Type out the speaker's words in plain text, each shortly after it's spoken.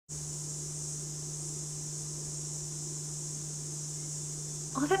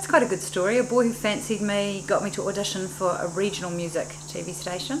Oh, that's quite a good story. A boy who fancied me got me to audition for a regional music TV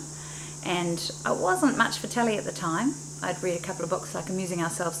station, and I wasn't much for telly at the time. I'd read a couple of books like Amusing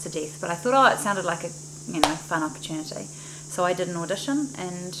Ourselves to Death, but I thought, oh, it sounded like a fun opportunity. So I did an audition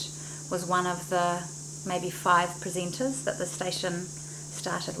and was one of the maybe 5 presenters that the station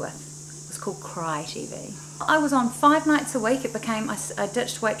started with. It was called Cry TV. I was on 5 nights a week. It became, I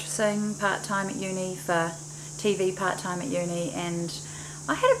ditched waitressing part-time at uni for TV part-time at uni, and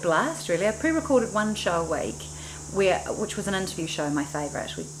I had a blast really. I pre-recorded 1 show a week, which was an interview show, my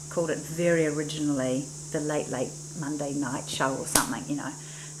favourite. We called it very originally the Late Monday Night Show or something,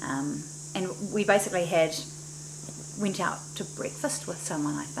 and we basically went out to breakfast with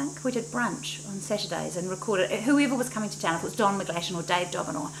someone, I think. We did brunch on Saturdays and recorded whoever was coming to town, if it was Don McGlashan or Dave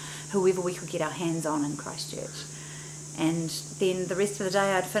Dobbin or whoever we could get our hands on in Christchurch. And then the rest of the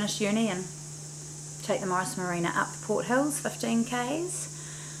day I'd finish uni and take the Morris Marina up Port Hills, 15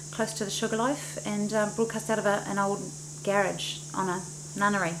 k's, close to the Sugarloaf, and broadcast out of an old garage on a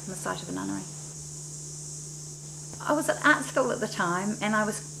nunnery, on the site of a nunnery. I was at art school at the time, and I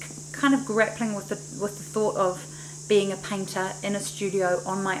was kind of grappling with the thought of being a painter in a studio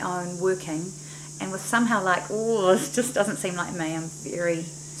on my own working, and was somehow like, oh, this just doesn't seem like me. I'm very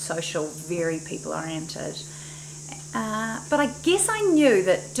social, very people oriented. But I guess I knew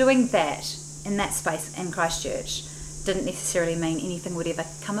that doing that in that space in Christchurch didn't necessarily mean anything would ever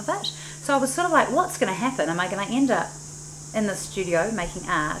come of it. So I was sort of like, what's going to happen? Am I going to end up in the studio making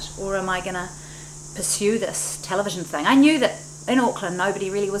art, or am I going to pursue this television thing? I knew that in Auckland nobody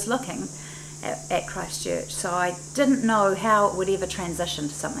really was looking at Christchurch, so I didn't know how it would ever transition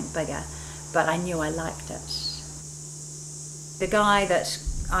to something bigger, but I knew I liked it. The guy that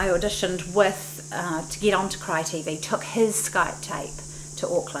I auditioned with to get onto Cry TV took his Skype tape to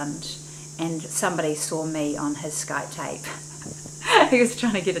Auckland, and somebody saw me on his Skype tape. He was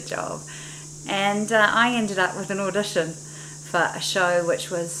trying to get a job, and I ended up with an audition for a show which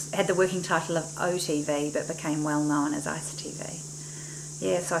had the working title of OTV but became well known as Ice TV.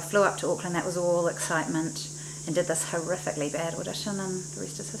 Yeah, so I flew up to Auckland. That was all excitement, and did this horrifically bad audition, and the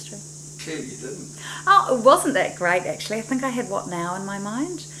rest is history. Yeah, you didn't. Oh, it wasn't that great actually. I think I had What Now in my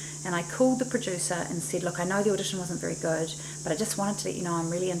mind, and I called the producer and said, look, I know the audition wasn't very good, but I just wanted to let you know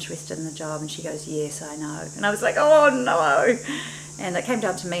I'm really interested in the job. And she goes, yes, I know. And I was like, oh no. And it came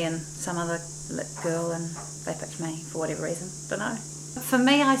down to me and some other girl, and they picked me for whatever reason, don't know. For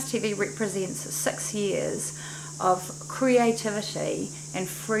me, Ice TV represents 6 years of creativity and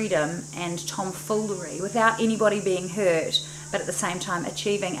freedom and tomfoolery without anybody being hurt, but at the same time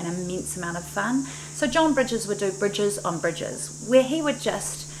achieving an immense amount of fun. So John Bridges would do Bridges on Bridges, where he would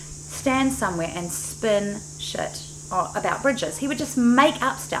just stand somewhere and spin shit about bridges. He would just make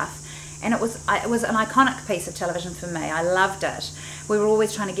up stuff, and it was an iconic piece of television for me. I loved it. We were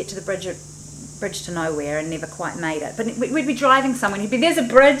always trying to get to the bridge to nowhere and never quite made it. But we'd be driving somewhere and he'd be, there's a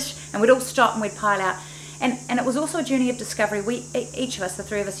bridge, and we'd all stop and we'd pile out. And it was also a journey of discovery. Each of us, the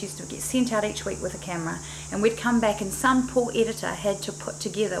 3 of us, used to get sent out each week with a camera, and we'd come back and some poor editor had to put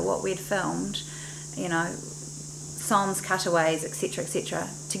together what we'd filmed, songs, cutaways, etc.,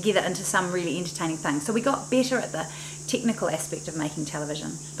 together into some really entertaining thing. So we got better at the technical aspect of making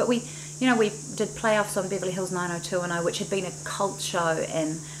television. But we did playoffs on Beverly Hills 90210, which had been a cult show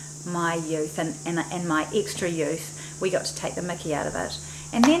in my youth and my extra youth. We got to take the mickey out of it.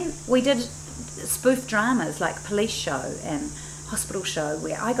 And then we did spoof dramas like Police Show and Hospital Show,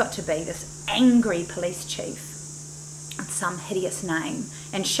 where I got to be this angry police chief with some hideous name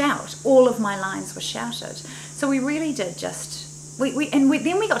and shout. All of my lines were shouted. So we really did just, then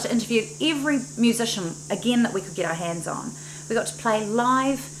we got to interview every musician again that we could get our hands on. We got to play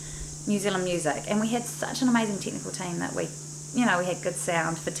live New Zealand music, and we had such an amazing technical team that we had good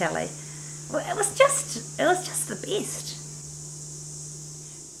sound for telly. Well, it was just the best.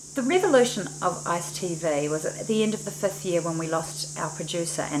 The revolution of Ice TV was at the end of the 5th year, when we lost our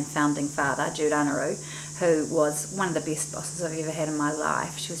producer and founding father, Jude Anaru, who was one of the best bosses I've ever had in my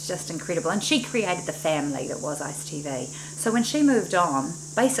life. She was just incredible, and she created the family that was Ice TV. So when she moved on,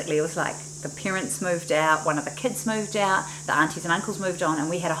 basically it was like the parents moved out, one of the kids moved out, the aunties and uncles moved on, and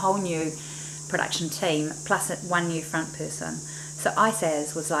we had a whole new production team plus 1 new front person. So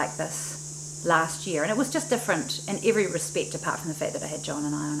Ice was like this last year, and it was just different in every respect apart from the fact that I had John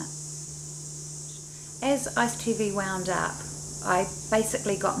and I on it. As Ice TV wound up, I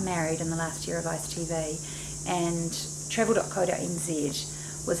basically got married in the last year of Ice TV, and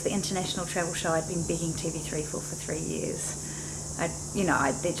travel.co.nz was the international travel show I'd been begging TV3 for 3 years.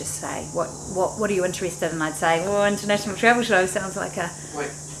 They'd just say, what are you interested in? I'd say, well, international travel show sounds like a... Wait,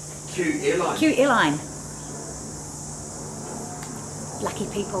 Q Airline? Q Airline. lucky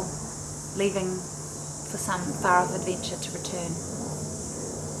people leaving for some far-off adventure to return.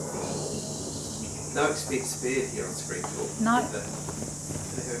 No expense spared here on ScreenTalk. No.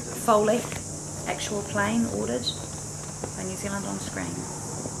 Foley, actual plane ordered by New Zealand on Screen.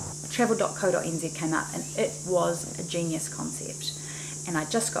 Travel.co.nz came up and it was a genius concept. And I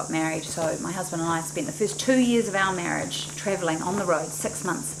just got married, so my husband and I spent the first 2 years of our marriage travelling on the road 6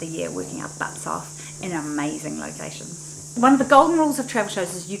 months of the year, working our butts off in amazing locations. One of the golden rules of travel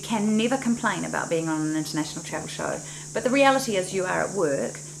shows is you can never complain about being on an international travel show, but the reality is you are at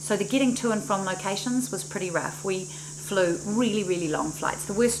work, so the getting to and from locations was pretty rough. We flew really, really long flights.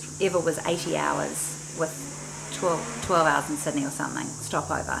 The worst ever was 80 hours with 12 hours in Sydney or something,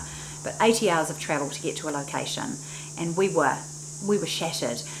 stopover. But 80 hours of travel to get to a location, and we were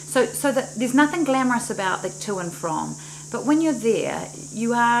shattered. So that there's nothing glamorous about the to and from, but when you're there,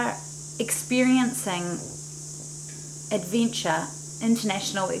 you are experiencing adventure,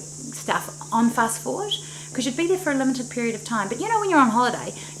 international stuff on fast forward, because you'd be there for a limited period of time. But you know, when you're on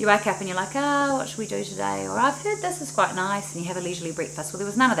holiday, you wake up and you're like, oh, what should we do today? Or I've heard this is quite nice, and you have a leisurely breakfast. Well, there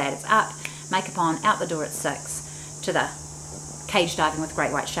was none of that. It's up, makeup on, out the door at 6 to the cage diving with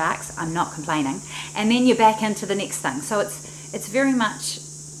great white sharks. I'm not complaining. And then you're back into the next thing. So it's very much,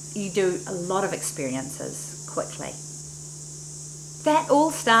 you do a lot of experiences quickly. That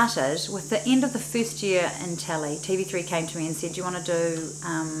all started with the end of the first year in Telly. TV3 came to me and said, do you want to do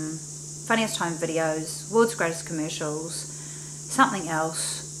funniest home videos, world's greatest commercials, something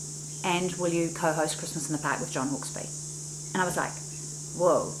else, and will you co-host Christmas in the Park with John Hawkesby? And I was like,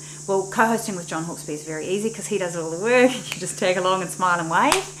 whoa. Well, co-hosting with John Hawkesby is very easy because he does all the work. You just tag along and smile and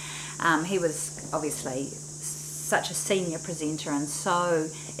wave. He was obviously such a senior presenter and so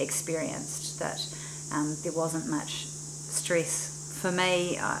experienced that there wasn't much stress. For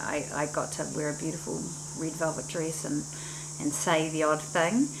me, I got to wear a beautiful red velvet dress and say the odd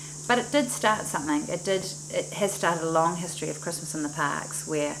thing. But it did start something. It has started a long history of Christmas in the Parks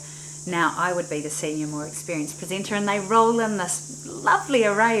where now I would be the senior, more experienced presenter, and they roll in this lovely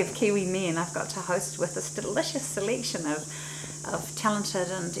array of Kiwi men I've got to host with this delicious selection of talented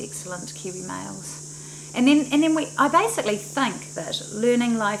and excellent Kiwi males. And then I basically think that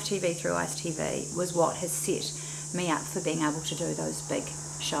learning live TV through Ice TV was what has set me up for being able to do those big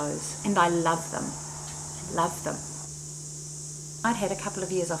shows, and I love them. Love them. I'd had a couple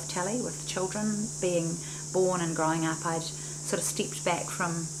of years off telly with children being born and growing up. I'd sort of stepped back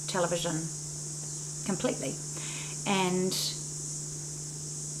from television completely, and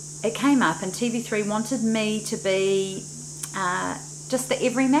it came up and TV3 wanted me to be just the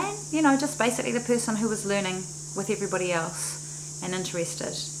everyman, you know, just basically the person who was learning with everybody else and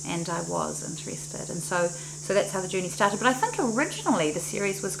interested, and I was interested, and so that's how the journey started. But I think originally the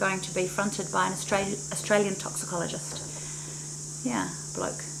series was going to be fronted by an Australian toxicologist. Yeah,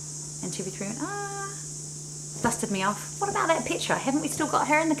 bloke. And TV3 went, dusted me off. What about that Petra? Haven't we still got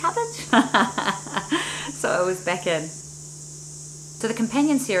her in the cupboard? So I was back in. So the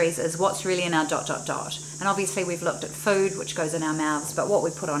companion series is What's Really in Our ... And obviously we've looked at food, which goes in our mouths, but what we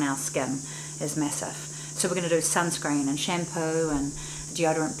put on our skin is massive. So we're going to do sunscreen and shampoo and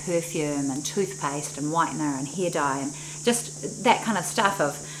deodorant, perfume and toothpaste and whitener and hair dye and just that kind of stuff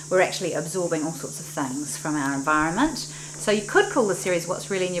of we're actually absorbing all sorts of things from our environment. So you could call the series What's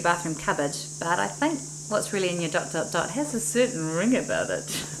Really in Your Bathroom Cupboard, but I think What's Really in Your ... has a certain ring about it.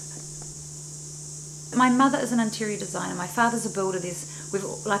 My mother is an interior designer, my father's a builder.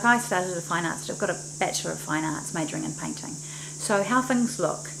 Like I started at Fine Arts, I've got a Bachelor of Fine Arts majoring in painting. So how things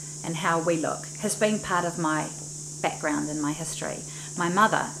look and how we look has been part of my background and my history. My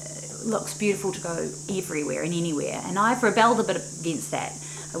mother looks beautiful to go everywhere and anywhere, and I've rebelled a bit against that.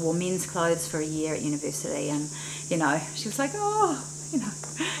 I wore men's clothes for a year at university, and you know, she was like, oh, you know,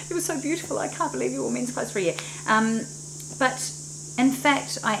 it was so beautiful, I can't believe you wore men's clothes for a year. But in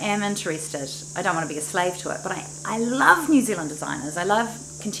fact, I am interested. I don't want to be a slave to it, but I love New Zealand designers. I love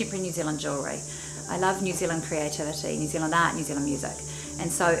contemporary New Zealand jewellery. I love New Zealand creativity, New Zealand art, New Zealand music. And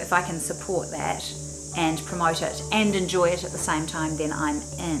so if I can support that and promote it and enjoy it at the same time, then I'm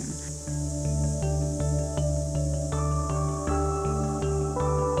in.